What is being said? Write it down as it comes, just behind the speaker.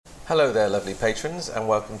Hello there, lovely patrons, and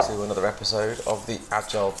welcome to another episode of the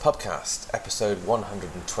Agile Pubcast, episode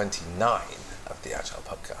 129 of the Agile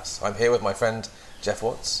Pubcast. I'm here with my friend Jeff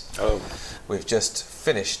Watts. Hello. We've just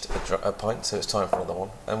finished a pint, so it's time for another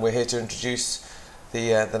one, and we're here to introduce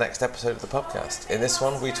the next episode of the Pubcast. In this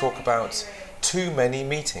one, we talk about too many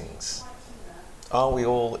meetings. Are we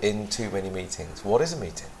all in too many meetings? What is a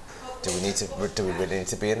meeting? Do we really need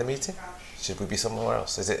to be in the meeting? Should we be somewhere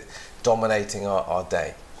else? Is it dominating our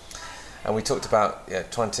day? And we talked about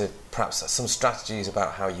trying to perhaps some strategies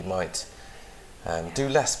about how you might do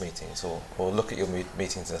less meetings or look at your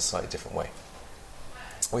meetings in a slightly different way.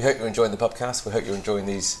 We hope you're enjoying the podcast. We hope you're enjoying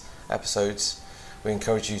these episodes. We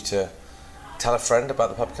encourage you to tell a friend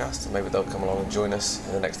about the podcast and maybe they'll come along and join us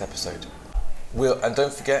in the next episode. And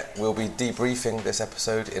don't forget, we'll be debriefing this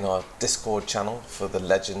episode in our Discord channel for the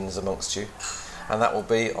legends amongst you. And that will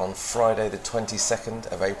be on Friday the 22nd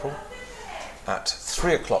of April at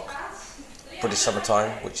 3 o'clock. British Summer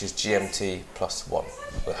Time, which is GMT +1.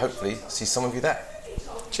 We'll hopefully see some of you there.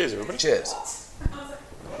 Cheers, everybody. Cheers.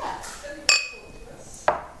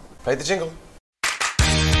 Play the jingle.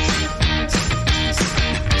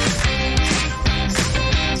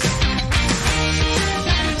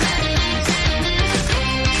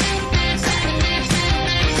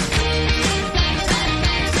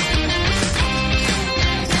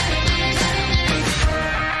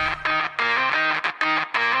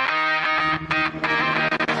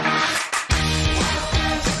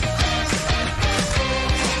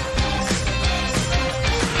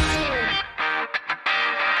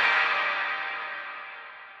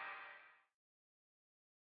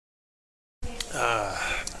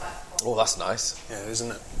 Oh, that's nice. Yeah,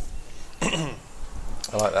 isn't it?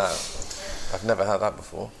 I like that. I've never had that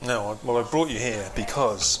before. No, well, I brought you here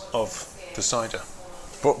because of the cider.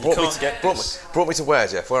 Brought me to where,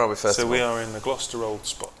 Jeff? Where are we first of all? So we are in the Gloucester Old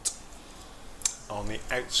Spot, on the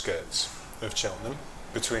outskirts of Cheltenham,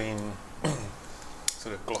 between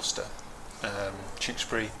sort of Gloucester,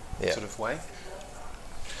 Tewkesbury sort of way.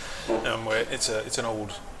 Where it's an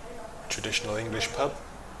old traditional English pub,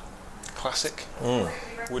 classic.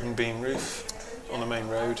 Wooden beam roof on the main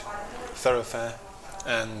road, thoroughfare,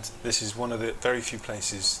 and this is one of the very few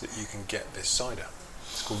places that you can get this cider.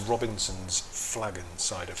 It's called Robinson's Flagon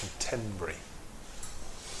cider from Tenbury.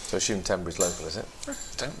 So I assume Tenbury's local, is it? I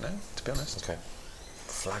don't know, to be honest. Okay.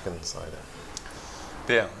 Flagon cider.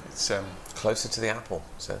 But yeah, it's Closer to the apple,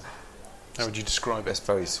 so. how would you describe It's it?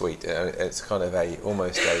 very sweet. It's kind of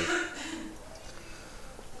almost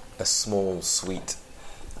a small sweet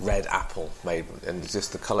red apple made, and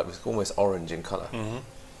just the colour was almost orange in colour. Mm-hmm.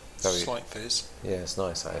 Slight fizz. Yeah, it's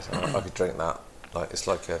nice. I could drink that. It's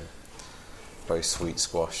like a very sweet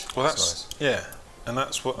squash. Well, It's that's yeah, and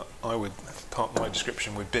that's what part of my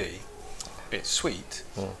description would be. It's sweet,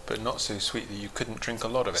 but not so sweet that you couldn't drink a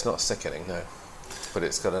lot of it. It's not sickening, no, but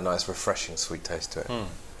it's got a nice, refreshing sweet taste to it.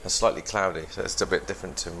 It's slightly cloudy, so it's a bit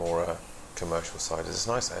different to more commercial ciders. It's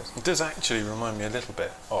nice. It does actually remind me a little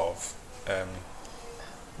bit of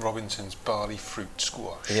Robinson's barley fruit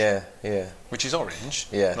squash. Yeah. Which is orange,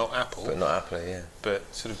 Yeah. not apple, But not apple, yeah. but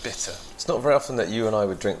sort of bitter. It's not very often that you and I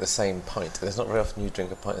would drink the same pint. There's not very often you drink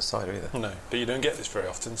a pint of cider either. No, but you don't get this very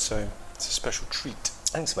often, so it's a special treat.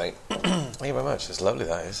 Thanks, mate. Thank you very much. It's lovely,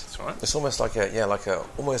 that is. That's all right. It's almost like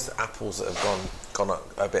almost apples that have gone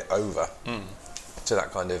a bit over to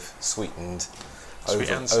that kind of sweetened, Sweet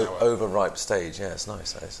and sour. overripe stage. Yeah, it's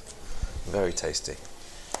nice. That is very tasty.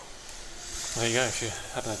 There you go. If you're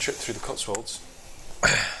having a trip through the Cotswolds,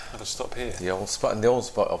 have a stop here. The old spot, and the old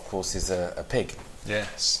spot, of course, is a pig.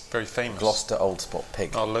 Yes, very famous. Gloucester Old Spot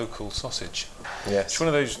pig. Our local sausage. Yes. It's one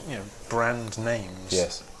of those brand names.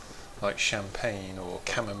 Yes. Like champagne or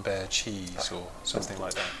camembert cheese or something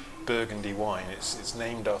like that. Burgundy wine. It's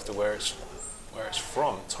named after where it's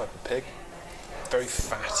from. Type of pig. Very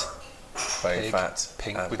fat. Very pig, fat.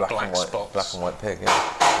 pink and with black black and white, spots. Black and white pig.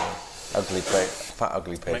 Yeah. Ugly pig. Fat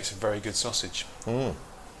ugly pig. Makes a very good sausage.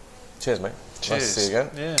 Cheers, mate. Cheers. Nice to see you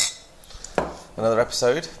again. Yeah. Another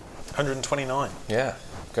episode. 129. Yeah.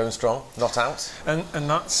 Going strong. Not out. And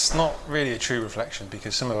that's not really a true reflection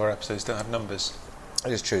because some of our episodes don't have numbers.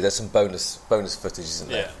 It is true. There's some bonus footage, isn't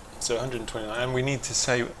there? Yeah. So 129. And we need to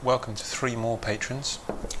say welcome to 3 more patrons.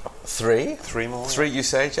 3? 3 more. 3, you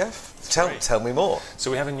say, Jeff? Three. Tell me more. So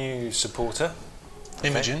we have a new supporter. Okay.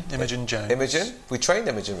 Imogen Jones. Imogen? We trained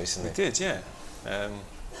Imogen recently. We did, yeah.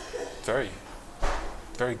 Very,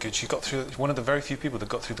 very good. She got through. One of the very few people that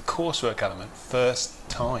got through the coursework element first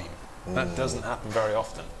time. That doesn't happen very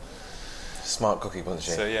often. Smart cookie, wasn't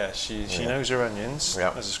she? So yeah, she knows her onions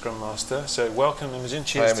Yep. as a Scrum Master. So welcome, Imogen.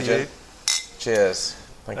 Cheers Hi, to Imogen. you. Cheers.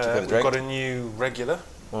 Thank you for the We've drink. got a new regular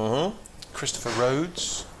Christopher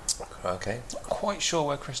Rhodes. Okay. Not quite sure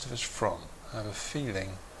where Christopher's from. I have a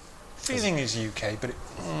feeling. Feeling is UK, but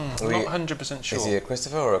I'm not 100% sure. Is he a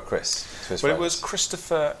Christopher or a Chris? Well, it was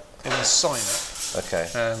Christopher in the sign-up. Okay.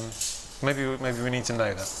 Maybe we need to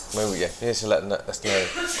know that. Maybe, yeah. You need to let us know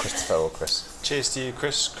Christopher or Chris. Cheers to you,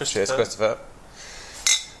 Christopher. Cheers, Christopher.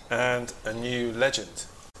 And a new legend.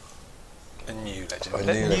 A new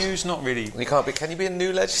legend. New's not really. You can't be. Can you be a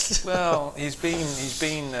new legend? Well, he's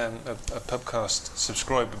been a podcast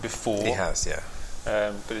subscriber before. He has, yeah.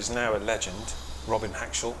 But is now a legend. Robin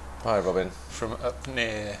Hackshall. Hi, Robin. From up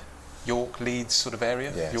near York, Leeds sort of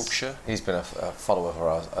area, yes. Yorkshire. He's been a follower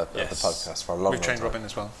of the podcast for a long time. We trained Robin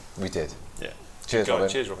as well. We did. Yeah. Cheers, Robin.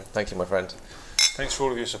 Cheers, Robin. Thank you, my friend. Thanks for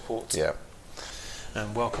all of your support. Yeah.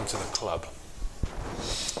 And welcome to the club.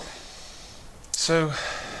 So,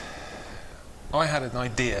 I had an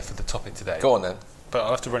idea for the topic today. Go on then. But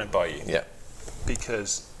I'll have to run it by you. Yeah.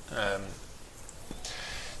 Because,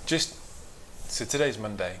 so today's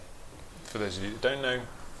Monday. For those of you that don't know,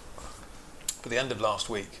 at the end of last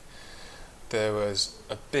week, there was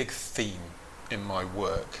a big theme in my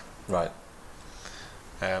work. Right.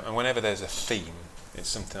 And whenever there's a theme, it's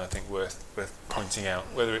something I think worth pointing out,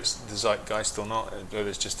 whether it's the zeitgeist or not, whether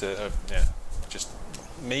it's just just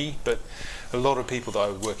me, but a lot of people that I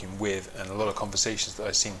was working with and a lot of conversations that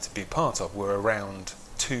I seemed to be part of were around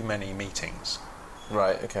too many meetings.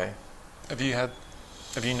 Right. Okay. Have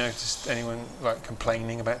you noticed anyone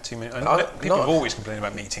complaining about too many? People have always complained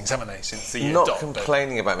about meetings, haven't they, since the year Not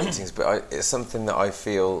complaining about meetings, but it's something that I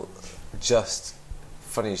feel just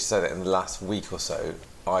funny you should say that. In the last week or so,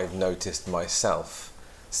 I've noticed myself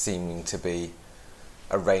seeming to be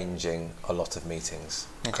arranging a lot of meetings.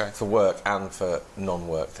 Okay. For work and for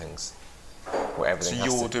non-work things. Where everything so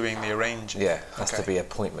you're doing the arranging? Yeah, has to be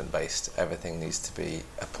appointment-based. Everything needs to be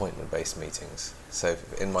appointment-based meetings. So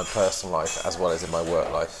in my personal life as well as in my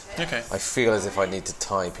work life, I feel as if I need to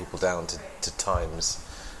tie people down to times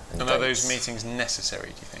and are those meetings necessary,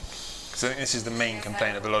 do you think? Because I think this is the main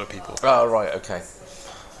complaint of a lot of people. Oh, right, okay.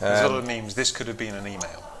 There's a lot of memes. This could have been an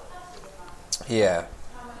email. Yeah.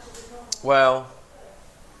 Well,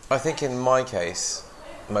 I think in my case,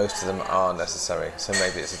 most of them are necessary, so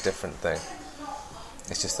maybe it's a different thing.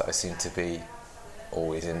 It's just that I seem to be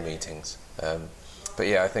always in meetings. But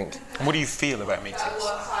yeah, I think... And what do you feel about meetings?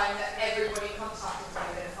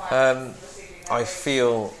 I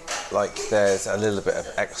feel like there's a little bit of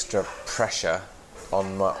extra pressure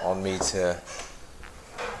on me to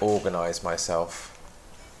organise myself.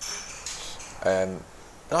 And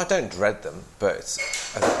I don't dread them, but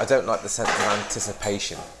I don't like the sense of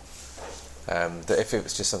anticipation. That if it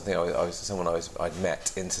was just something I'd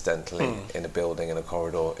met incidentally in a building, in a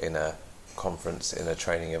corridor, in a conference, in a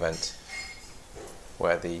training event,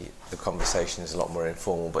 where the conversation is a lot more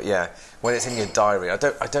informal. But yeah, when it's in your diary, I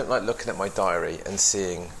don't like looking at my diary and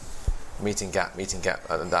seeing meeting gap,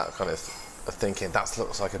 and that kind of thinking that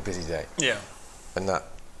looks like a busy day. Yeah. And that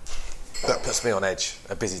puts me on edge.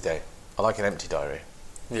 A busy day. I like an empty diary.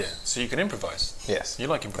 Yeah. So you can improvise. Yes. You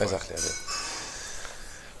like improvising. Exactly.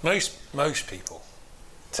 I do. Most people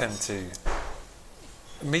tend to...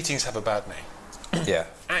 Meetings have a bad name. Yeah.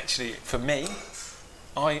 Actually, for me,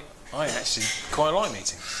 I actually quite like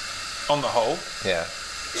meetings, on the whole. Yeah.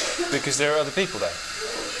 Because there are other people there.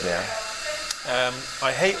 Yeah.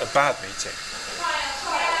 I hate a bad meeting.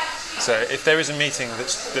 So if there is a meeting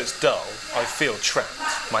that's dull, I feel trapped.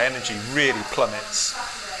 My energy really plummets.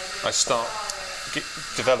 I start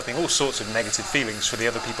developing all sorts of negative feelings for the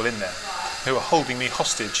other people in there, who are holding me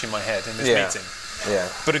hostage in my head in this meeting. Yeah.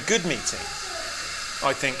 But a good meeting,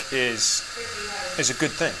 I think, is a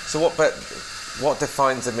good thing. So what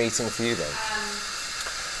defines a meeting for you then?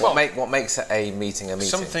 What makes a meeting?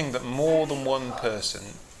 Something that more than one person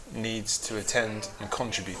needs to attend and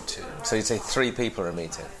contribute to. So you'd say 3 people are a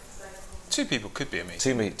meeting? 2 people could be a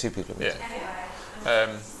meeting. Two people are a meeting.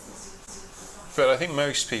 Yeah. But I think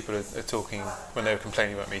most people are talking, when they're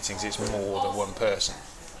complaining about meetings, it's more than one person.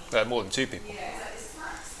 More than 2 people.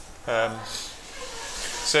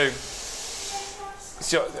 So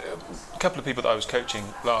a couple of people that I was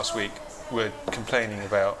coaching last week were complaining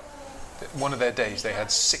about one of their days they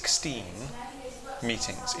had 16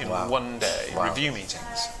 meetings in one day, review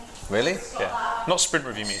meetings. Really? Yeah. Not sprint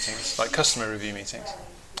review meetings, like customer review meetings,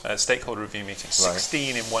 stakeholder review meetings.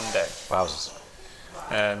 16 in one day. Wowzers.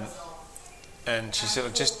 And she said, I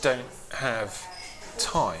just don't have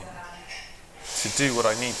time to do what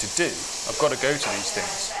I need to do. I've got to go to these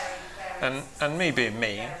things. And me being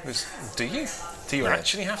me was, do you? Do you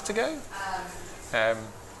actually have to go?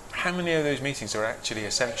 how many of those meetings are actually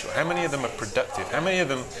essential? How many of them are productive? How many of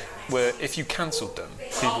them were, if you cancelled them,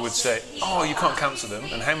 people would say, oh, you can't cancel them?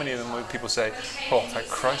 And how many of them would people say, oh, thank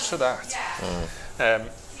Christ for that?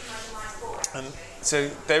 And so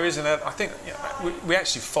there is I think we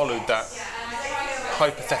actually followed that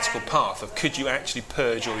hypothetical path of could you actually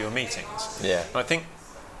purge all your meetings? Yeah. And I think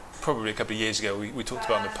probably a couple of years ago we talked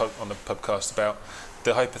about on the podcast about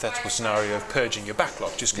the hypothetical scenario of purging your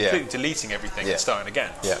backlog, just completely deleting everything and starting again.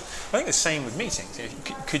 Yeah. I think the same with meetings.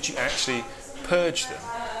 Could you actually purge them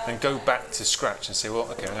and go back to scratch and say, well,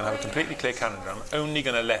 okay, I'm going to have a completely clear calendar. I'm only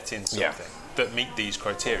going to let in something that meet these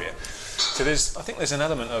criteria. So I think there's an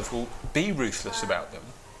element of, well, be ruthless about them,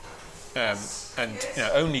 and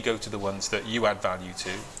only go to the ones that you add value to,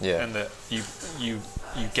 and that you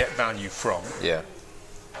get value from. Yeah.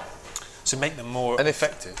 So make them more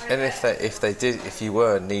effective. And if you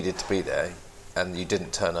were needed to be there, and you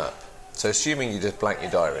didn't turn up, so assuming you just blank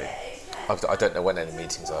your diary, I don't know when any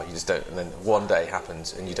meetings are. You just don't, and then one day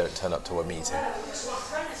happens and you don't turn up to a meeting.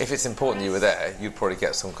 If it's important you were there, you'd probably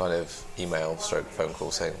get some kind of email, phone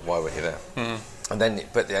call saying why weren't you there. Mm-hmm. And then,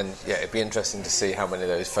 it'd be interesting to see how many of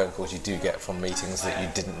those phone calls you do get from meetings that you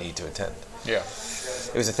didn't need to attend. Yeah,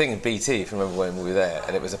 it was a thing in BT, if you remember when we were there,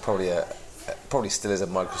 and it was probably still is a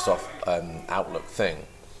Microsoft Outlook thing,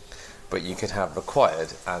 but you could have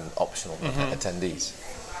required and optional attendees.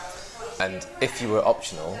 And if you were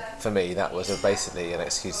optional, for me, that was basically an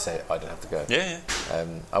excuse to say, I don't have to go. Yeah.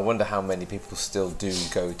 I wonder how many people still do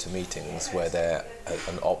go to meetings where they're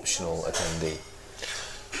an optional attendee.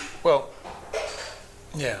 Well,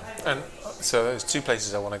 yeah. And so there's two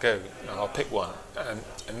places I want to go. I'll pick one.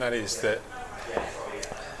 And that is that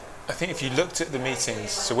I think if you looked at the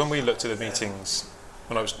meetings, so when we looked at the meetings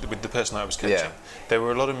when I was with the person I was coaching, there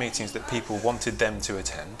were a lot of meetings that people wanted them to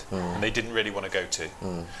attend and they didn't really want to go to.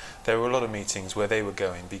 There were a lot of meetings where they were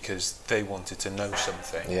going because they wanted to know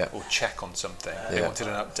something or check on something. They wanted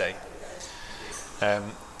an update.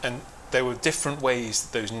 And there were different ways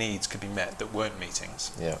that those needs could be met that weren't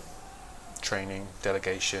meetings. Yeah. Training,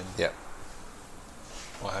 delegation,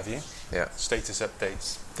 what have you. Yeah. Status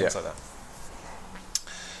updates, things like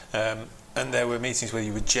that. And there were meetings where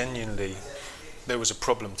you would genuinely, there was a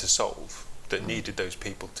problem to solve that needed those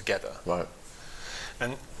people together. Right.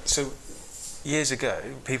 And so years ago,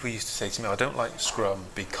 people used to say to me, I don't like Scrum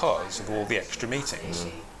because of all the extra meetings.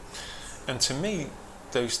 And to me,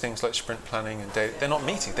 those things like sprint planning and they're not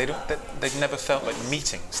meetings. They've never felt like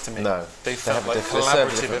meetings to me. No. They felt like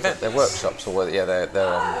collaborative events. They're workshops, or they're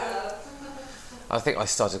I think I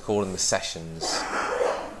started calling them sessions.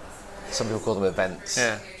 Some people call them events.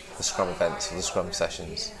 Yeah. The Scrum events or the Scrum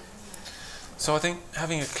sessions. So I think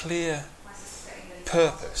having a clear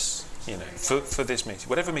purpose, for this meeting,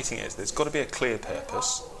 whatever meeting it is, there's got to be a clear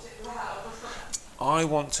purpose. I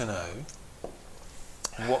want to know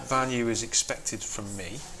what value is expected from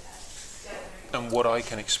me and what I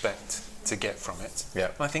can expect to get from it. Yeah.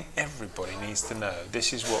 And I think everybody needs to know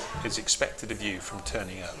this is what is expected of you from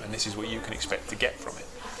turning up and this is what you can expect to get from it.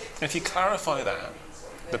 And if you clarify that,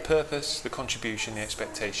 the purpose, the contribution, the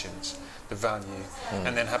expectations, the value,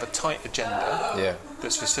 and then have a tight agenda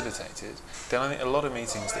that's facilitated, then I think a lot of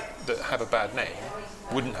meetings that have a bad name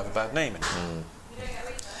wouldn't have a bad name anymore.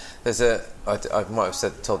 I might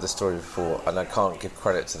have told this story before, and I can't give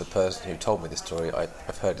credit to the person who told me the story.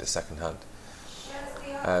 I've heard it secondhand.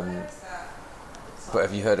 But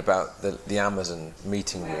have you heard about the Amazon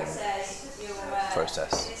meeting room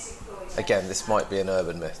process? Again, this might be an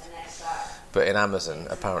urban myth, but in Amazon,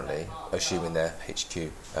 apparently, assuming their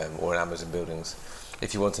HQ or in Amazon buildings,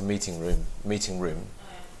 if you want a meeting room,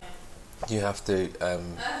 you have to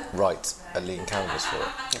write a lean canvas for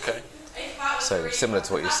it. Okay. So similar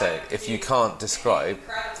to what you're saying, if you can't describe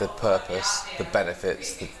the purpose, the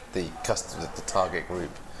benefits, the customer, the target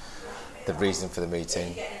group, the reason for the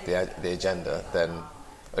meeting, the agenda, then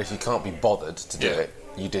if you can't be bothered to do it,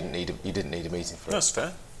 you didn't need a meeting for it. That's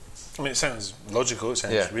fair. I mean, it sounds logical. It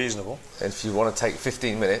sounds reasonable. And if you want to take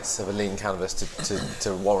 15 minutes of a lean canvas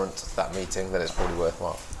to warrant that meeting, then it's probably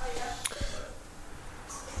worthwhile.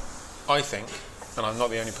 I think, and I'm not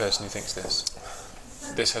the only person who thinks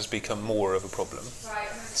this has become more of a problem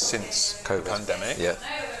since COVID. The pandemic.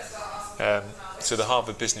 Yeah. So the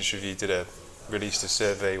Harvard Business Review released a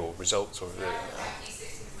survey or results or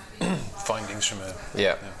findings from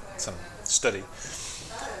some study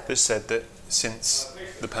that said that since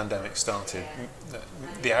the pandemic started,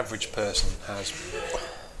 the average person has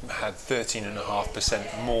had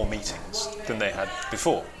 13.5% more meetings than they had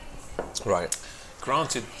before. Right.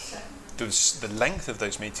 Granted, the length of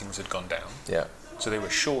those meetings had gone down. Yeah. So they were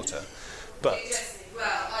shorter, but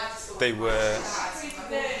they were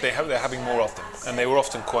they're having more of them, and they were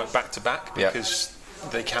often quite back to back because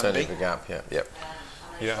they can totally be. The gap,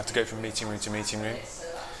 You don't have to go from meeting room to meeting room,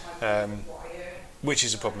 which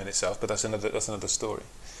is a problem in itself. But that's another story.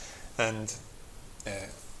 And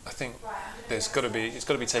I think it's got to be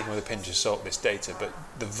taken with a pinch of salt, this data. But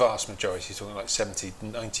the vast majority, talking like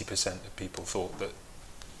 70-90% of people, thought that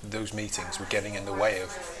those meetings were getting in the way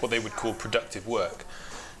of what they would call productive work.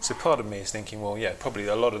 So part of me is thinking, well, yeah, probably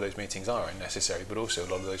a lot of those meetings are unnecessary, but also a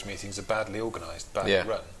lot of those meetings are badly organised, badly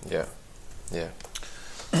run. Yeah.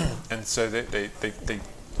 And so they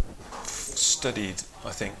studied, I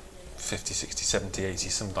think, 50, 60, 70, 80,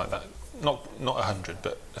 something like that. Not 100,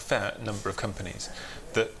 but a fair number of companies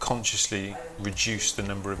that consciously reduced the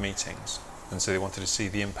number of meetings. And so they wanted to see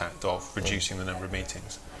the impact of reducing the number of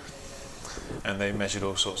meetings. And they measured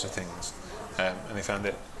all sorts of things. And they found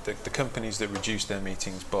that the companies that reduced their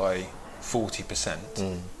meetings by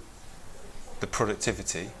 40%, the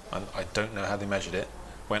productivity, and I don't know how they measured it,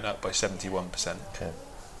 went up by 71%. Okay.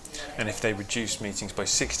 And if they reduced meetings by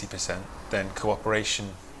 60%, then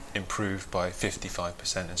cooperation improved by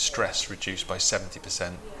 55% and stress reduced by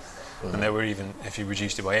 70%. And there were even, if you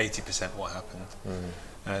reduced it by 80%, what happened?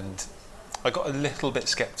 And I got a little bit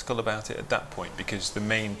sceptical about it at that point, because the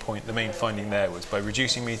main finding there was by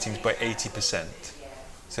reducing meetings by 80%,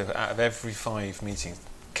 so out of every 5 meetings,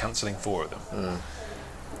 cancelling 4 of them,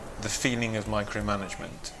 the feeling of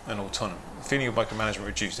micromanagement and autonomy, the feeling of micromanagement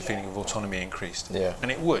reduced, the feeling of autonomy increased. Yeah.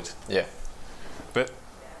 And it would. Yeah. But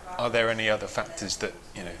are there any other factors that,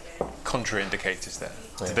 contraindicators there?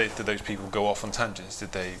 Yeah. Did those people go off on tangents?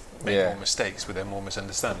 Did they make more mistakes? Were there more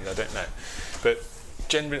misunderstandings? I don't know. But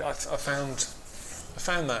generally, I found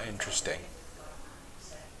that interesting.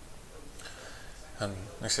 And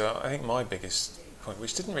so I think my biggest point,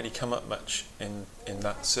 which didn't really come up much in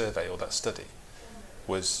that survey or that study,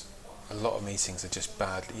 was a lot of meetings are just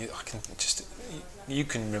bad. You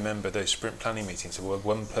can remember those sprint planning meetings where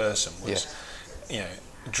one person was,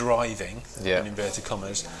 driving, in inverted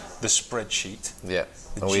commas, the spreadsheet. Yeah.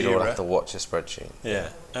 The and we'd all Jira. have to watch a spreadsheet. Yeah.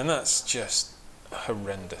 And that's just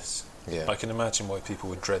horrendous. Yeah. I can imagine why people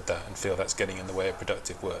would dread that and feel that's getting in the way of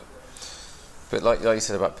productive work. But like you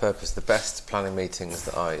said about purpose, the best planning meetings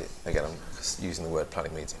that I'm using the word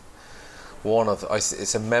planning meeting.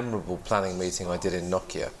 It's a memorable planning meeting I did in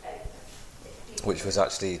Nokia, which was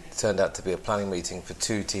actually turned out to be a planning meeting for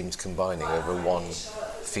 2 teams combining over one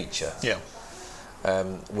feature. Yeah.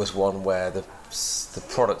 Was one where the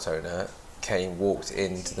product owner walked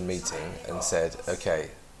into the meeting and said, okay,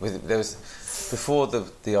 before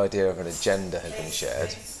the idea of an agenda had been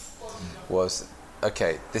shared, was,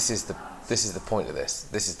 okay, this is the point of this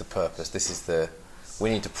is the purpose, we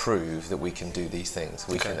need to prove that we can do these things,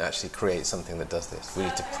 we can actually create something that does this, we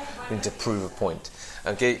need to prove a point,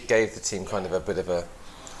 and gave the team kind of a bit of a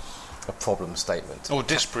problem statement. Or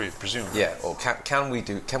disprove, presumably. Yeah, or can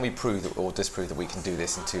we prove or disprove that we can do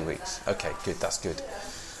this in 2 weeks? Okay, good, that's good.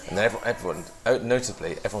 And then everyone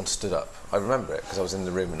stood up. I remember it because I was in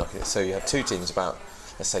the room and knocking it. So you had 2 teams, about,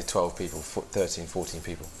 let's say 12 people, 13, 14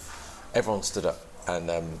 people. Everyone stood up,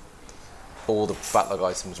 and all the backlog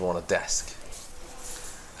items were on a desk.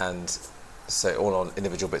 And so all on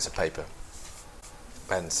individual bits of paper.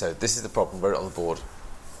 And so this is the problem, wrote it on the board.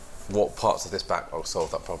 What parts of this backlog solve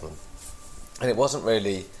that problem? And it wasn't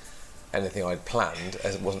really anything I'd planned,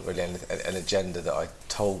 as it wasn't really an agenda that I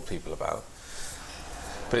told people about.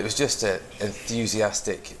 But it was just an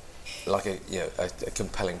enthusiastic, like a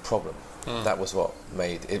compelling problem. That was what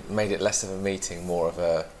made it less of a meeting, more of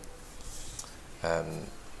a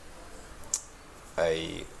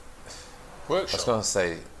workshop. I was going to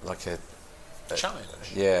say like a challenge.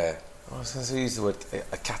 Yeah, I was going to use the word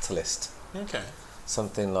a catalyst. Okay.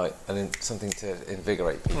 Something like something to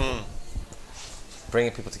invigorate people,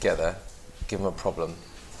 bringing people together, give them a problem.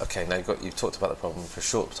 Okay, now you've talked about the problem for a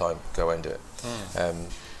short time. Go away and do it.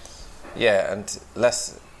 And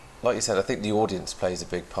less, like you said, I think the audience plays a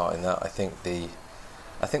big part in that. I think the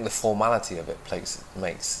formality of it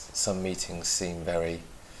makes some meetings seem very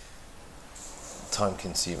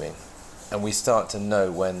time-consuming, and we start to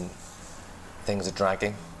know when things are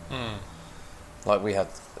dragging. Like we had,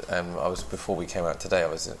 before we came out today, I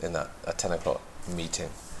was in a 10 o'clock meeting,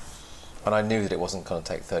 and I knew that it wasn't going to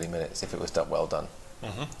take 30 minutes if it was well done.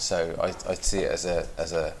 So I see it as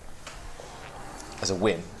a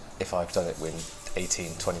win if I've done it in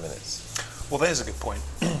 18, 20 minutes. Well, there's a good point.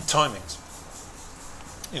 Timings.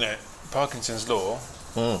 Parkinson's law.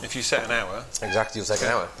 If you set an hour, exactly, you'll take an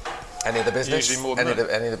hour. Any of the business? Usually more than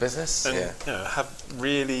any of the business? And, have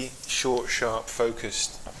really short, sharp,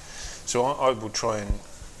 focused. So I will try and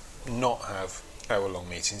not have hour-long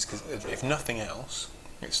meetings, because if nothing else,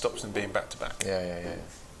 It stops them being back to back. Yeah.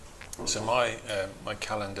 So my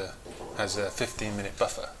calendar has a 15-minute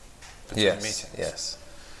buffer between meetings. Yes.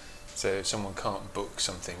 So if someone can't book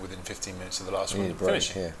something within 15 minutes of the last one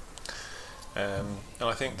finishing. Yeah. And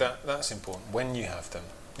I think that's important when you have them.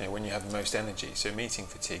 When you have the most energy. So meeting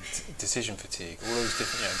fatigue, decision fatigue, all those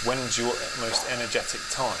different. When's your most energetic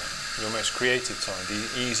time? Your most creative time?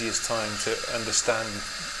 The easiest time to understand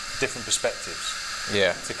different perspectives.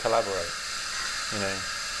 Yeah. To collaborate.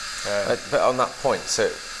 But on that point, so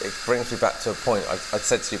it brings me back to a point I'd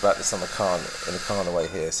said to you about this on the car in the car on the way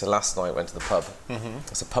here. So last night I went to the pub. Mm-hmm.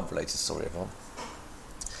 It's a pub-related story, everyone.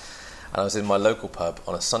 And I was in my local pub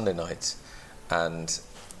on a Sunday night, and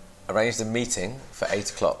arranged a meeting for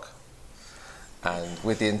 8 o'clock, and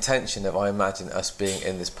with the intention of, I imagine, us being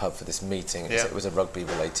in this pub for this meeting. Yeah. It was a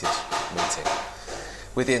rugby-related meeting.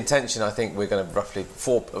 With the intention, I think we're going to roughly a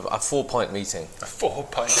 4-pint meeting. A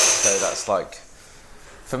 4-pint. So that's like,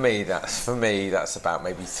 for me, that's about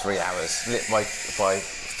maybe 3 hours. By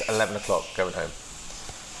 11 o'clock, going home.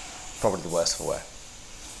 Probably the worst for wear.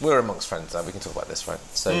 We're amongst friends now. We can talk about this, right?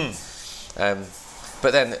 So,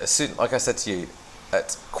 but then, as soon, like I said to you,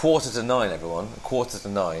 at 8:45, everyone,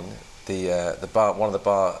 8:45, the bar, one of the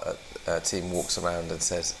bar team walks around and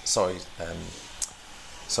says, "Sorry,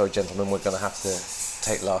 gentlemen, we're going to have to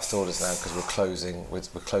take last orders now because we're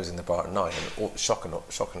closing the bar at 9." And shock and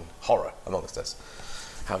horror amongst us.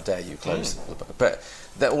 How dare you close? But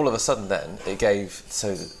then all of a sudden, then it gave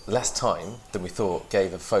less time than we thought.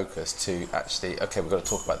 Gave a focus to actually, okay, we've got to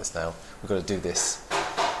talk about this now. We've got to do this.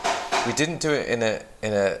 We didn't do it in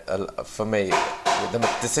a for me. The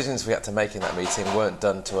decisions we had to make in that meeting weren't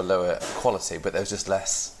done to a lower quality, but there was just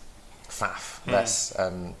less faff, less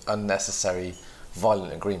unnecessary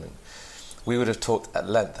violent agreement. We would have talked at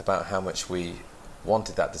length about how much we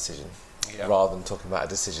wanted that decision, rather than talking about a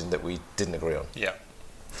decision that we didn't agree on. Yeah.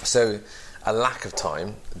 So a lack of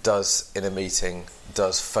time in a meeting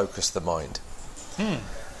does focus the mind.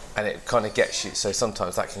 And it kind of gets you, so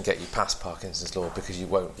sometimes that can get you past Parkinson's law because you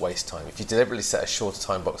won't waste time. If you deliberately set a shorter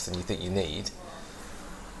time box than you think you need,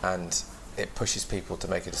 and it pushes people to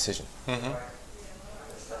make a decision. Mm-hmm.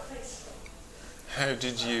 How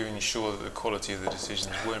did you ensure that the quality of the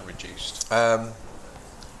decisions weren't reduced? I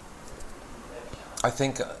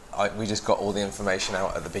think we just got all the information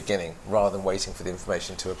out at the beginning rather than waiting for the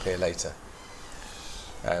information to appear later.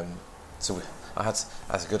 I had,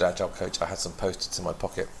 as a good agile coach, I had some post-its in my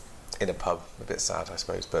pocket in a pub, a bit sad I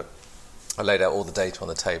suppose, but I laid out all the data on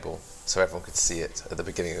the table so everyone could see it at the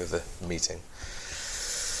beginning of the meeting.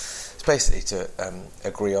 It's basically to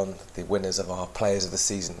agree on the winners of our players of the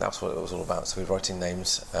season. That's what it was all about. So we're writing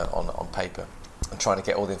names on paper and trying to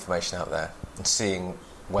get all the information out there and seeing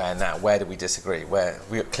where do we disagree, where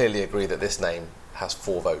we clearly agree that this name has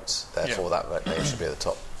 4 votes, therefore that name should be at the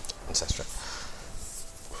top, etc.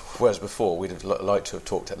 Whereas before we'd have liked to have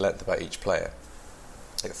talked at length about each player.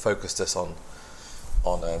 It focused us on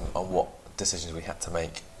what decisions we had to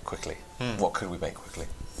make quickly. What could we make quickly?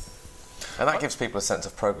 And that gives people a sense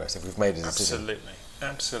of progress if we've made a decision.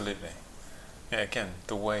 Absolutely. Yeah, again,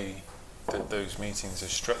 the way that those meetings are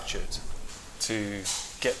structured to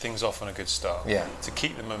get things off on a good start, to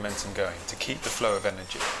keep the momentum going, to keep the flow of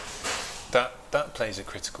energy, that plays a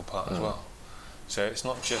critical part as well. So it's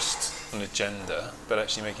not just an agenda, but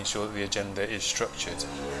actually making sure that the agenda is structured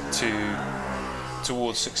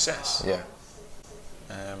towards success. Yeah.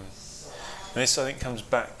 And this, I think, comes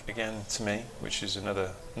back again to me, which is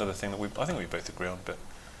another thing that I think we both agree on, but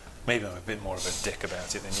maybe I'm a bit more of a dick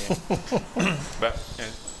about it than you. But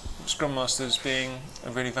Scrum Masters being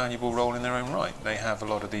a really valuable role in their own right. They have a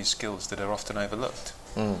lot of these skills that are often overlooked.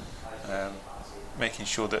 Making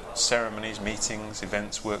sure that ceremonies, meetings,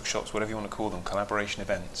 events, workshops, whatever you want to call them, collaboration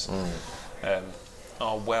events,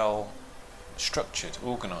 are well structured,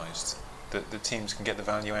 organised, that the teams can get the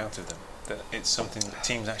value out of them. That it's something that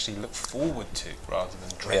teams actually look forward to rather than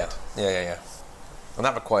dread. Yeah. And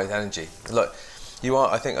that requires energy. Look, you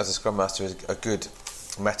are, I think, as a Scrum Master, is a good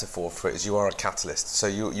metaphor for it is you are a catalyst. So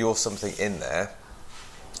you're something in there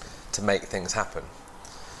to make things happen.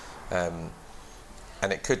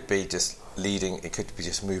 And it could be just leading, it could be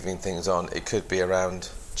just moving things on, it could be around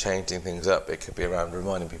changing things up, it could be around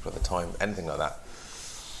reminding people at the time, anything like that.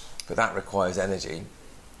 But that requires energy.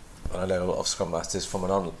 And I know a lot of Scrum Masters from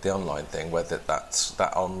the online thing, where that's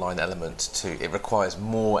that online element it requires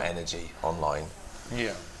more energy online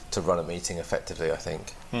to run a meeting effectively, I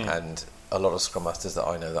think. And a lot of Scrum Masters that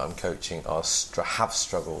I know that I'm coaching have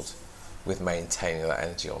struggled with maintaining that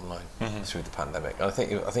energy online through the pandemic. And I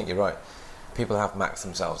think you're right. People have maxed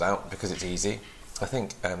themselves out because it's easy. I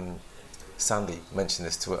think Sandy mentioned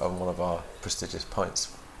this to on one of our prestigious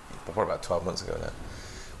pints, probably about 12 months ago now,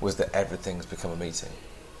 was that everything's become a meeting.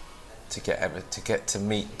 To get to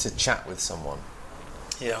meet, to chat with someone,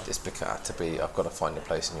 it's I've got to find a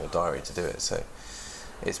place in your diary to do it. So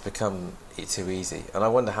it's become too easy, and I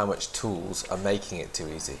wonder how much tools are making it too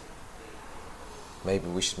easy. Maybe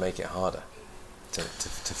we should make it harder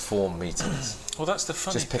to form meetings. Well, that's the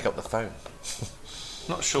funny. Just pick up the phone.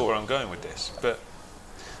 Not sure where I'm going with this, but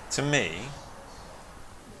to me,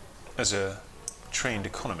 as a trained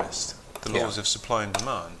economist, the laws of supply and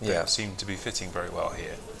demand don't seem to be fitting very well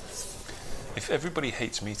here. If everybody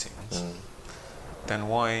hates meetings, then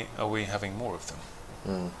why are we having more of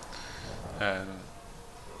them?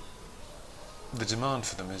 The demand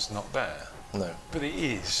for them is not there. No, but it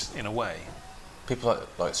is in a way. People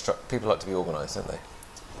like to be organised, don't they?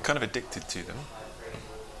 Kind of addicted to them.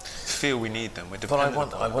 Feel we need them. We're But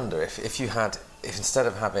dependent. I wonder if instead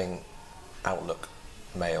of having Outlook,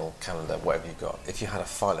 mail, calendar, whatever you got, if you had a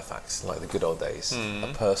Filofax like the good old days,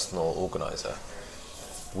 a personal organiser,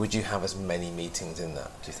 would you have as many meetings in that?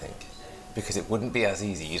 Do you think? Because it wouldn't be as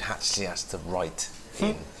easy. You'd actually have to write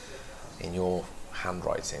in your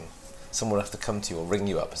handwriting. Someone would have to come to you or ring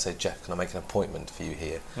you up and say, Jeff, can I make an appointment for you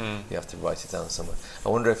here? You have to write it down somewhere. I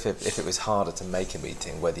wonder if it was harder to make a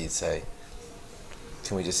meeting, whether you'd say,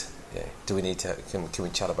 can we just, do we need to, can we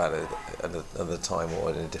chat about it at another time or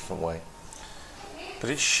in a different way? But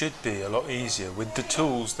it should be a lot easier with the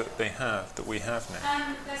tools that we have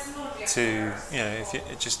now to, if you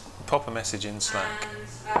just pop a message in Slack,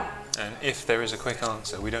 and if there is a quick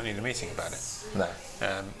answer, we don't need a meeting about it. No.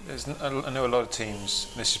 I know a lot of teams,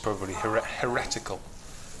 this is probably heretical,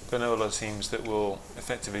 but I know a lot of teams that will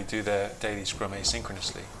effectively do their daily scrum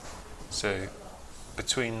asynchronously. So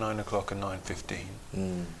between 9 o'clock and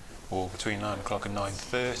 9:15, or between 9 o'clock and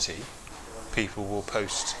 9:30, people will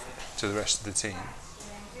post to the rest of the team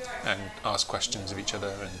and ask questions of each other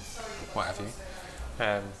and what have you,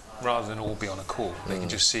 rather than all be on a call. They can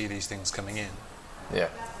just see these things coming in. Yeah.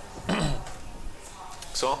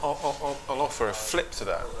 So I'll offer a flip to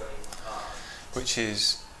that, which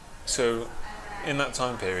is, so in that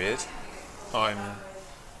time period, I'm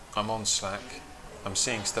on Slack, I'm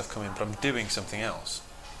seeing stuff come in, but I'm doing something else.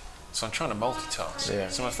 So I'm trying to multitask. Yeah.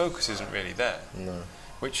 So my focus isn't really there. No.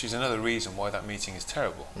 Which is another reason why that meeting is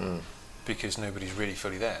terrible. Because nobody's really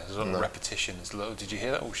fully there. There's a lot of repetition. There's did you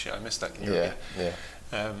hear that? Oh shit, I missed that. Can you repeat it?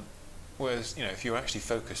 Yeah. Whereas, if you're actually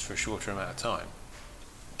focused for a shorter amount of time,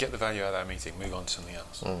 get the value out of that meeting, move on to something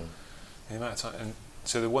else. The amount of time, and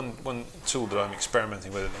so the one tool that I'm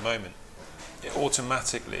experimenting with at the moment, it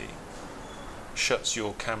automatically shuts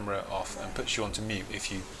your camera off and puts you onto mute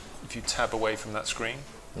if you tab away from that screen.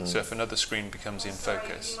 So if another screen becomes in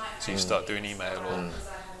focus, so you start doing email or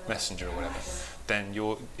Messenger or whatever, then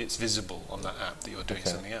it's visible on that app that you're doing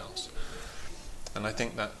something else. And I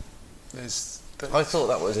think that I thought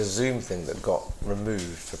that was a Zoom thing that got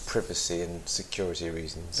removed for privacy and security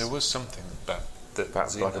reasons. There was something that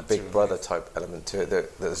Zoom like a Big Brother type element to it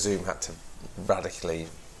that Zoom had to radically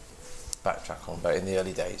backtrack on, but in the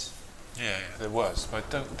early days. Yeah, there was, but I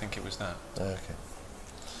don't think it was that. Okay.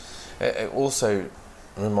 It also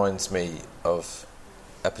reminds me of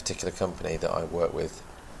a particular company that I worked with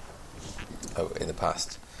in the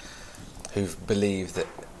past, who believe that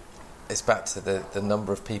it's back to the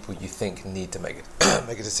number of people you think need to make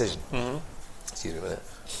a decision. Excuse me a minute.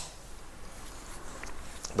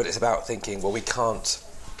 But it's about thinking, well, we can't.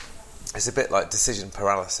 It's a bit like decision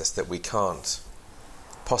paralysis, that we can't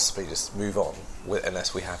possibly just move on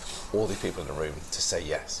unless we have all these people in the room to say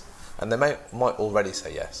yes, and they might already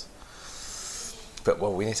say yes. But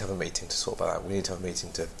we need to have a meeting to sort that out. We need to have a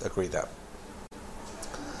meeting to agree that.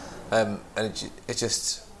 And it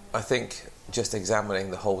just, I think, just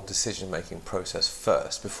examining the whole decision-making process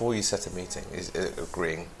first before you set a meeting is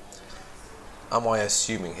agreeing. Am I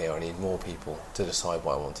assuming here I need more people to decide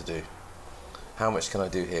what I want to do? How much can I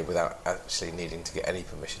do here without actually needing to get any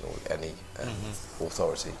permission or any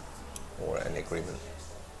authority or any agreement?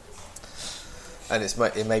 And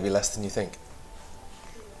it may be less than you think.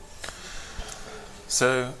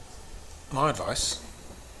 So, my advice...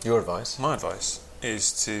 Your advice? My advice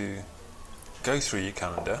is to go through your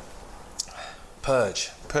calendar.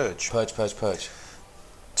 Purge.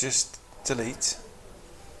 Just delete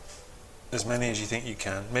as many as you think you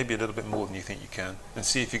can, maybe a little bit more than you think you can, and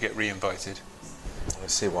see if you get re-invited.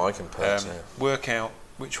 Let's see what I can purge now. Work out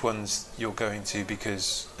which ones you're going to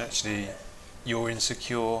because actually you're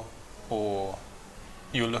insecure or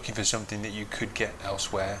you're looking for something that you could get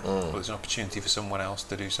elsewhere, or there's an opportunity for someone else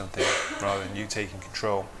to do something rather than you taking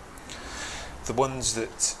control. The ones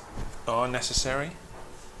that are necessary,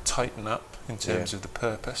 tighten up in terms of the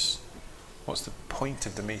purpose. What's the point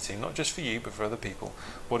of the meeting? Not just for you, but for other people.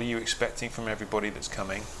 What are you expecting from everybody that's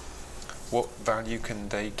coming? What value can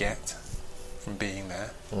they get from being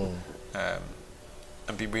there?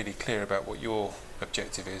 And be really clear about what your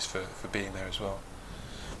objective is for being there as well.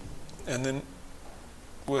 And then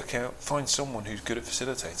find someone who's good at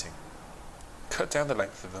facilitating. Cut down the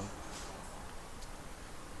length of them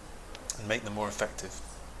and make them more effective.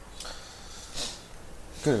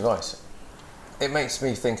 Good advice. It makes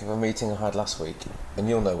me think of a meeting I had last week, and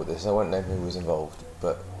you'll know what this is. I won't name who was involved,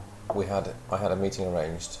 but I had a meeting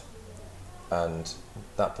arranged, and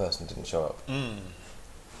that person didn't show up.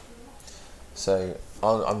 So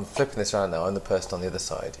I'm flipping this around now. I'm the person on the other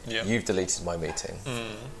side. Yeah. You've deleted my meeting,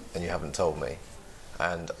 and you haven't told me,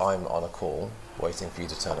 and I'm on a call waiting for you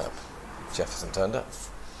to turn up. Jeff hasn't turned up.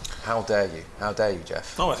 How dare you? How dare you,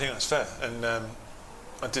 Jeff? Oh, I think that's fair. And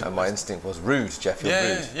I didn't. And my instinct was rude, Jeff. You're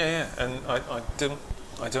rude. Yeah. And I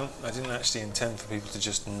didn't actually intend for people to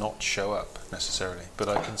just not show up necessarily. But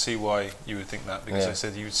I can see why you would think that, because I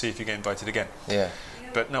said you would see if you get invited again. Yeah.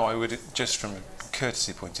 But no, I would, just from a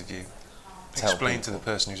courtesy point of view, explain to the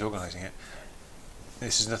person who's organising it,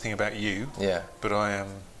 this is nothing about you. Yeah. But I am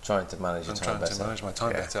trying to manage your time better. I'm trying to manage my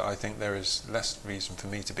time better. I think there is less reason for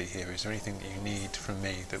me to be here. Is there anything that you need from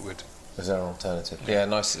me that would? Is there an alternative? Yeah,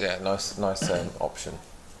 nice option.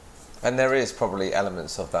 And there is probably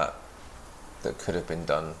elements of that could have been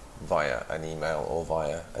done via an email or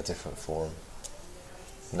via a different forum.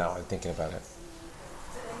 Now I'm thinking about it.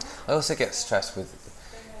 I also get stressed with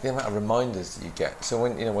the amount of reminders that you get. So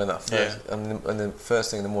when that first and the first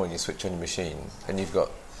thing in the morning you switch on your machine and you've got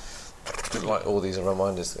like all these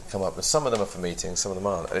reminders that come up, and some of them are for meetings, some of them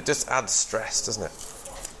aren't, and it just adds stress, doesn't it?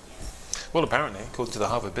 Well, apparently, according to the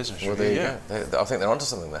Harvard Business Review, there you go. I think they're onto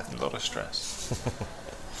something there. A lot of stress.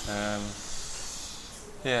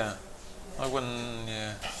 I wouldn't.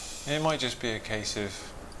 Yeah, it might just be a case of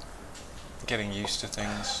getting used to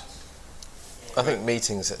things. I think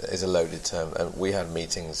meetings is a loaded term, and we had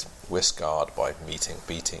meetings. We're scarred by the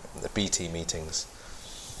BT meetings.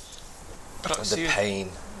 But the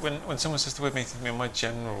pain. When someone says the word meeting, my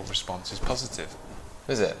general response is positive.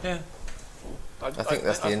 Is it? Yeah. I think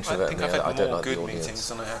that's the introvert. I think I've had more good meetings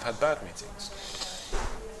than I have had bad meetings.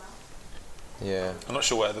 Yeah. I'm not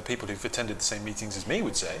sure what other people who've attended the same meetings as me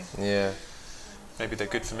would say. Yeah. Maybe they're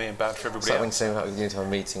good for me and bad for everybody else. It's like when you need to have a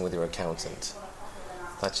meeting with your accountant.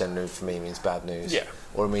 That generally for me means bad news. Yeah.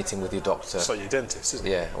 Or a meeting with your doctor. It's like your dentist, isn't it?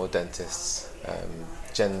 Yeah, or dentists.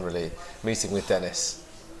 Generally, meeting with Dennis.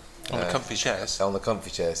 On the comfy chairs. On the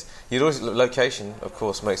comfy chairs. You'd always location, of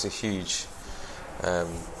course, makes a huge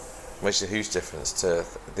difference to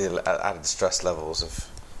the added stress levels of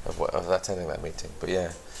attending that meeting. But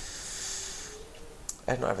yeah,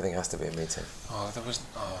 not everything has to be a meeting.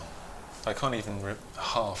 I can't even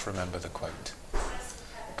half remember the quote,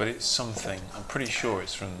 but it's something. I'm pretty sure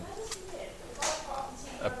it's from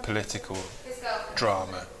a political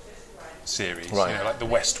drama series, right? Like The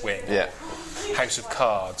West Wing, House of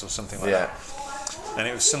Cards, or something like that. And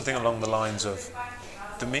it was something along the lines of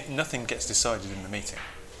nothing gets decided in the meeting.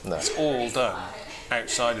 No. It's all done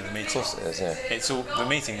outside of the meeting. Of course it is, yeah. It's all, the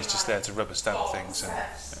meeting is just there to rubber stamp things, and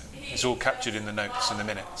it's all captured in the notes and the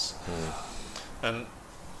minutes. And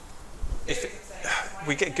if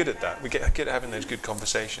we get good at that, we get good at having those good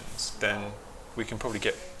conversations, then we can probably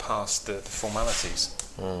get past the formalities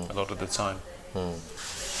a lot of the time.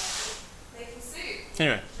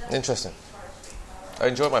 Anyway. Interesting. I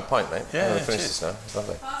enjoyed my pint, mate. Yeah, I'm going to finish this now. It's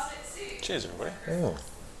lovely. Cheers, everybody.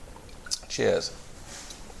 Cheers.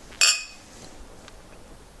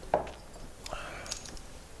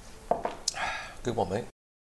 Good one, mate.